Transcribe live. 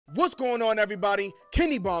What's going on, everybody?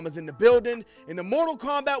 Kennybomb is in the building, and the Mortal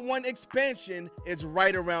Kombat 1 expansion is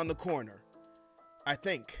right around the corner, I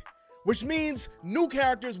think. Which means new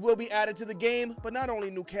characters will be added to the game, but not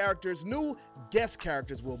only new characters, new guest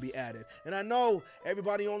characters will be added. And I know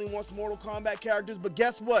everybody only wants Mortal Kombat characters, but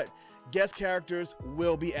guess what? Guest characters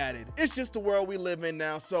will be added. It's just the world we live in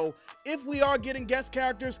now. So if we are getting guest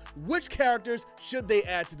characters, which characters should they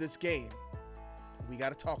add to this game? We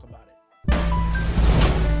got to talk about it.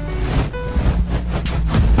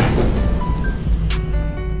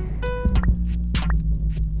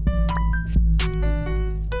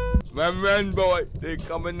 Run, boy, they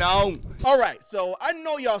coming on. Alright, so I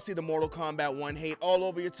know y'all see the Mortal Kombat 1 hate all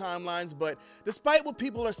over your timelines, but despite what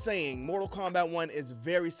people are saying, Mortal Kombat 1 is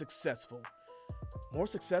very successful. More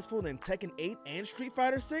successful than Tekken 8 and Street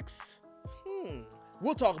Fighter 6?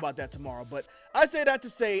 We'll talk about that tomorrow, but I say that to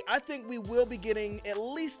say I think we will be getting at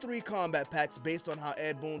least 3 combat packs based on how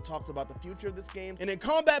Ed Boon talks about the future of this game. And in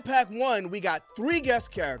Combat Pack 1, we got 3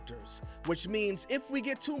 guest characters, which means if we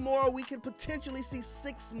get 2 more, we could potentially see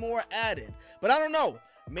 6 more added. But I don't know.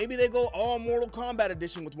 Maybe they go all Mortal Kombat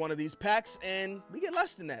Edition with one of these packs, and we get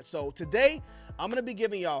less than that. So today, I'm going to be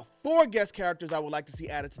giving y'all 4 guest characters I would like to see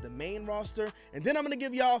added to the main roster, and then I'm going to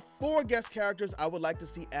give y'all 4 guest characters I would like to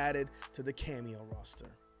see added to the cameo roster.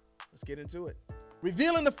 Let's get into it.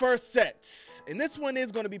 Revealing the first set, and this one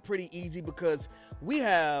is going to be pretty easy because we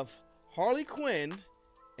have Harley Quinn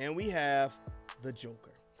and we have the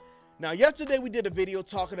Joker. Now, yesterday we did a video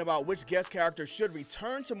talking about which guest character should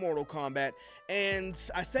return to Mortal Kombat, and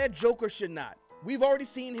I said Joker should not. We've already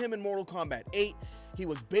seen him in Mortal Kombat 8. He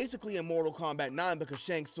was basically in Mortal Kombat 9 because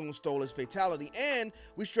Shang Tsung stole his fatality, and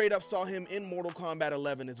we straight up saw him in Mortal Kombat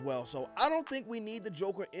 11 as well. So I don't think we need the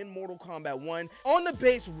Joker in Mortal Kombat 1, on the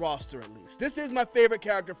base roster at least. This is my favorite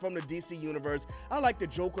character from the DC universe. I like the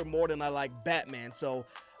Joker more than I like Batman, so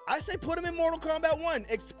I say put him in Mortal Kombat 1,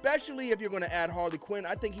 especially if you're going to add Harley Quinn.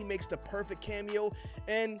 I think he makes the perfect cameo,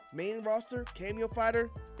 and main roster, cameo fighter,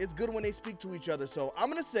 it's good when they speak to each other. So I'm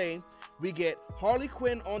going to say we get Harley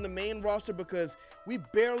Quinn on the main roster because I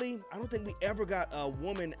don't think we ever got a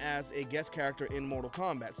woman as a guest character in Mortal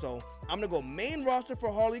Kombat. So I'm going to go main roster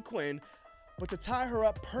for Harley Quinn, but to tie her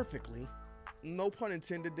up perfectly, no pun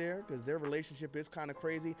intended there, because their relationship is kind of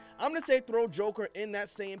crazy, I'm going to say throw Joker in that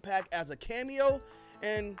same pack as a cameo,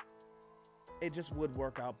 and it just would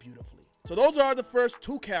work out beautifully. So those are the first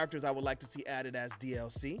 2 characters I would like to see added as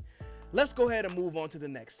DLC. Let's go ahead and move on to the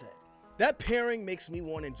next set. That pairing makes me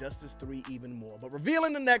want Injustice 3 even more. But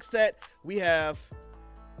revealing the next set, we have,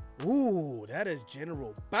 ooh, that is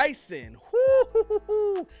General Bison.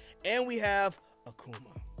 Woo-hoo-hoo-hoo. And we have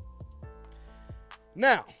Akuma.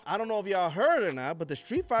 Now, I don't know if y'all heard or not, but the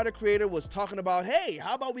Street Fighter creator was talking about, hey,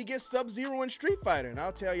 how about we get Sub-Zero in Street Fighter? And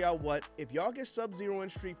I'll tell y'all what, if y'all get Sub-Zero in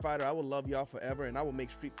Street Fighter, I will love y'all forever, and I will make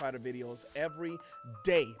Street Fighter videos every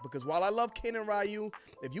day. Because while I love Ken and Ryu,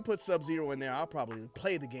 if you put Sub-Zero in there, I'll probably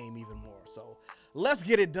play the game even more. So let's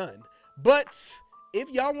get it done. But if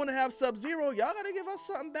y'all want to have Sub-Zero, y'all got to give us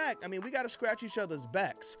something back. I mean, we got to scratch each other's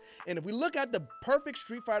backs. And if we look at the perfect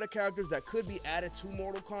Street Fighter characters that could be added to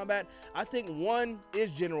Mortal Kombat, I think one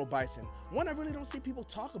is General Bison. One I really don't see people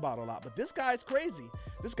talk about a lot, but this guy's crazy.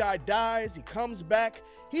 This guy dies, he comes back,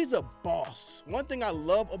 he's a boss. One thing I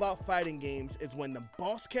love about fighting games is when the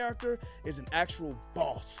boss character is an actual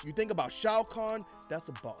boss. You think about Shao Kahn, that's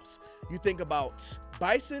a boss. You think about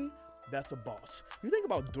Bison, that's a boss. You think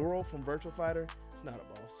about Duro from Virtua Fighter, it's not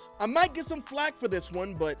a boss. I might get some flack for this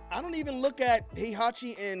one, but I don't even look at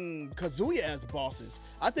Heihachi and Kazuya as bosses.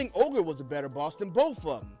 I think Ogre was a better boss than both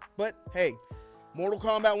of them. But hey, Mortal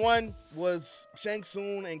Kombat 1 was Shang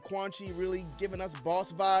Tsung and Quan Chi really giving us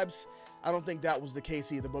boss vibes. I don't think that was the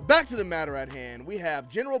case either. But back to the matter at hand. We have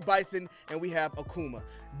General Bison and we have Akuma.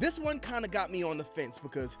 This one kind of got me on the fence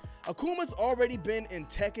because Akuma's already been in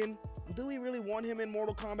Tekken. Do we really want him in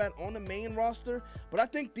Mortal Kombat on the main roster? But I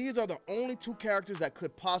think these are the only 2 characters that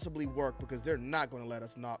could possibly work because they're not going to let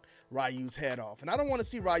us knock Ryu's head off. And I don't want to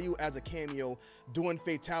see Ryu as a cameo doing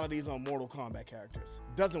fatalities on Mortal Kombat characters.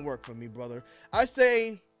 Doesn't work for me, brother. I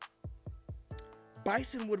say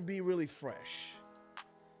Bison would be really fresh.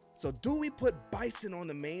 So do we put Bison on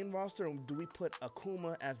the main roster or do we put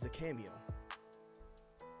Akuma as the cameo?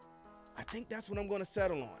 I think that's what I'm going to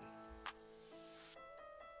settle on.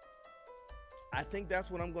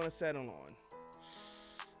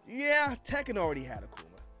 Yeah, Tekken already had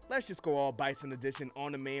Akuma. Let's just go all Bison edition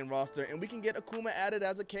on the main roster and we can get Akuma added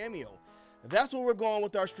as a cameo. That's where we're going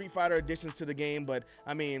with our Street Fighter additions to the game, but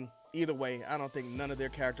I mean, either way, I don't think none of their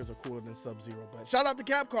characters are cooler than Sub-Zero. But shout out to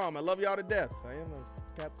Capcom. I love y'all to death. I am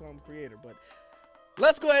a Capcom creator, but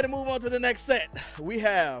Let's go ahead and move on to the next set. We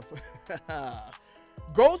have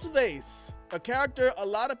Ghostface, a character a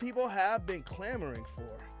lot of people have been clamoring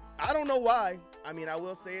for. I don't know why. I mean, I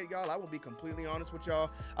will say it, y'all. I will be completely honest with y'all.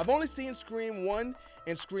 I've only seen Scream 1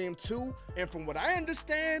 and Scream 2, and from what I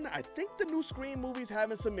understand, I think the new Scream movie's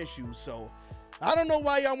having some issues, so I don't know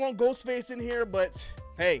why y'all want Ghostface in here, but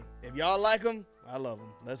hey, if y'all like him, I love him.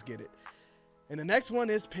 Let's get it. And the next one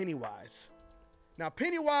is Pennywise. Now,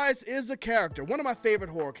 Pennywise is a character, one of my favorite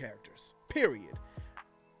horror characters, period.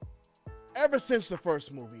 Ever since the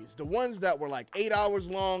first movies, the ones that were like 8 hours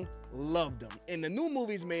long, loved them. And the new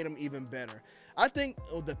movies made him even better. I think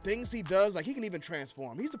the things he does, like he can even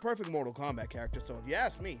transform. He's the perfect Mortal Kombat character. So if you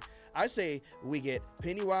ask me, I say we get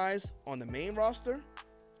Pennywise on the main roster.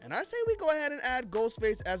 And I say we go ahead and add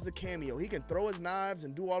Ghostface as the cameo. He can throw his knives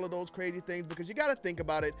and do all of those crazy things because you got to think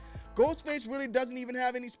about it. Ghostface really doesn't even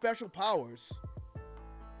have any special powers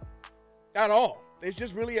at all. It's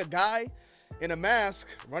just really a guy in a mask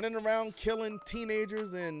running around killing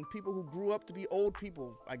teenagers and people who grew up to be old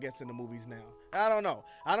people, I guess, in the movies now. I don't know.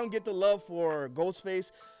 I don't get the love for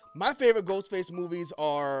Ghostface. My favorite Ghostface movies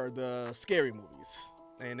are the Scary movies,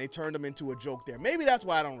 and they turned him into a joke there. Maybe that's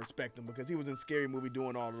why I don't respect him, because he was in Scary Movie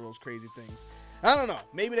doing all of those crazy things. I don't know.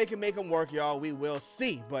 Maybe they can make him work, y'all. We will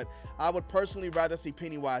see. But I would personally rather see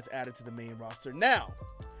Pennywise added to the main roster. Now,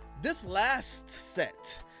 this last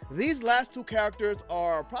set, these last two characters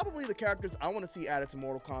are probably the characters I want to see added to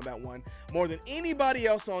Mortal Kombat 1 more than anybody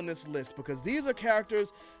else on this list, because these are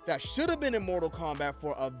characters that should have been in Mortal Kombat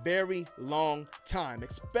for a very long time,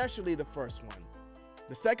 especially the first one.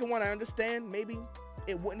 The second one, I understand, maybe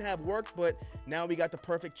it wouldn't have worked, but now we got the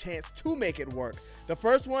perfect chance to make it work. The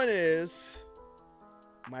first one is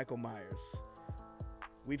Michael Myers.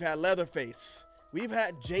 We've had Leatherface. We've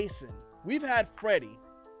had Jason. We've had Freddy.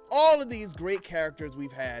 All of these great characters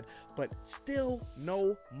we've had, but still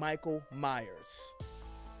no Michael Myers.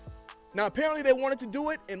 Now, apparently they wanted to do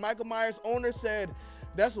it, and Michael Myers' owner said,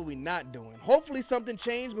 that's what we're not doing. Hopefully something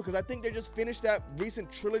changed, because I think they just finished that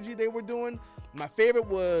recent trilogy they were doing. My favorite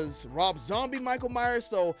was Rob Zombie Michael Myers,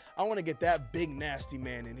 so I want to get that big nasty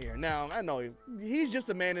man in here. Now, I know he's just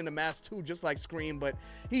a man in a mask too, just like Scream, but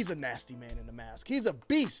he's a nasty man in a mask. He's a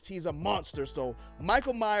beast. He's a monster. So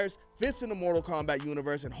Michael Myers fits in the Mortal Kombat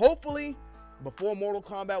universe, and hopefully before Mortal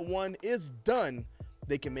Kombat 1 is done,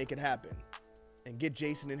 they can make it happen and get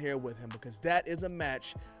Jason in here with him, because that is a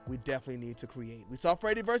match we definitely need to create. We saw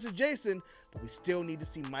Freddy versus Jason, but we still need to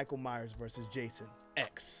see Michael Myers versus Jason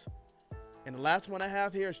X. And the last one I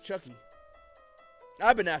have here is Chucky.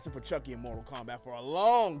 I've been asking for Chucky in Mortal Kombat for a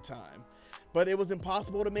long time, but it was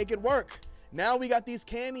impossible to make it work. Now we got these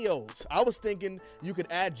cameos. I was thinking you could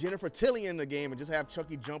add Jennifer Tilly in the game and just have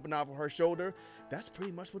Chucky jumping off of her shoulder. That's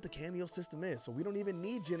pretty much what the cameo system is. So we don't even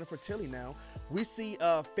need Jennifer Tilly now. We see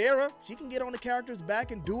Farrah. She can get on the character's back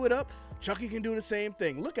and do it up. Chucky can do the same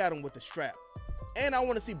thing. Look at him with the strap. And I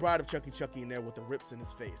want to see Bride of Chucky in there with the rips in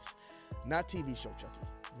his face. Not TV show Chucky.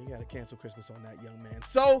 You gotta cancel Christmas on that young man.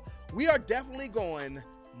 So we are definitely going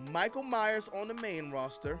Michael Myers on the main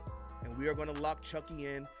roster, and we are going to lock Chucky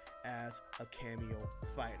in as a cameo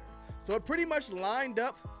fighter. So it pretty much lined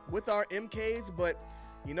up with our MKs, but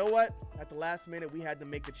you know what? At the last minute, we had to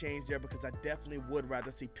make the change there, because I definitely would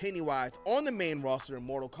rather see Pennywise on the main roster in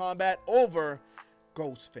Mortal Kombat over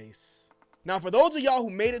Ghostface. Now, for those of y'all who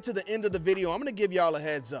made it to the end of the video, I'm going to give y'all a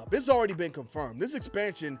heads up. It's already been confirmed. This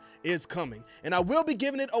expansion is coming, and I will be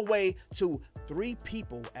giving it away to 3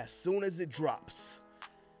 people as soon as it drops.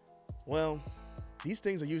 Well, these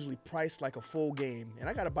things are usually priced like a full game, and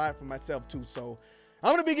I got to buy it for myself too, so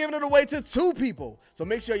I'm going to be giving it away to 2 people. So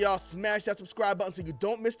make sure y'all smash that subscribe button so you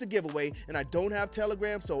don't miss the giveaway. And I don't have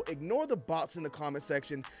Telegram, so ignore the bots in the comment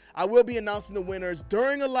section. I will be announcing the winners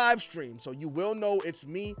during a live stream, so you will know it's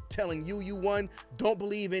me telling you you won. Don't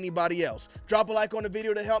believe anybody else. Drop a like on the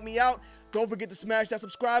video to help me out. Don't forget to smash that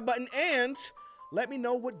subscribe button, and let me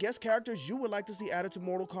know what guest characters you would like to see added to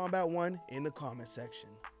Mortal Kombat 1 in the comment section.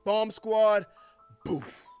 Bomb Squad,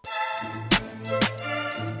 boof.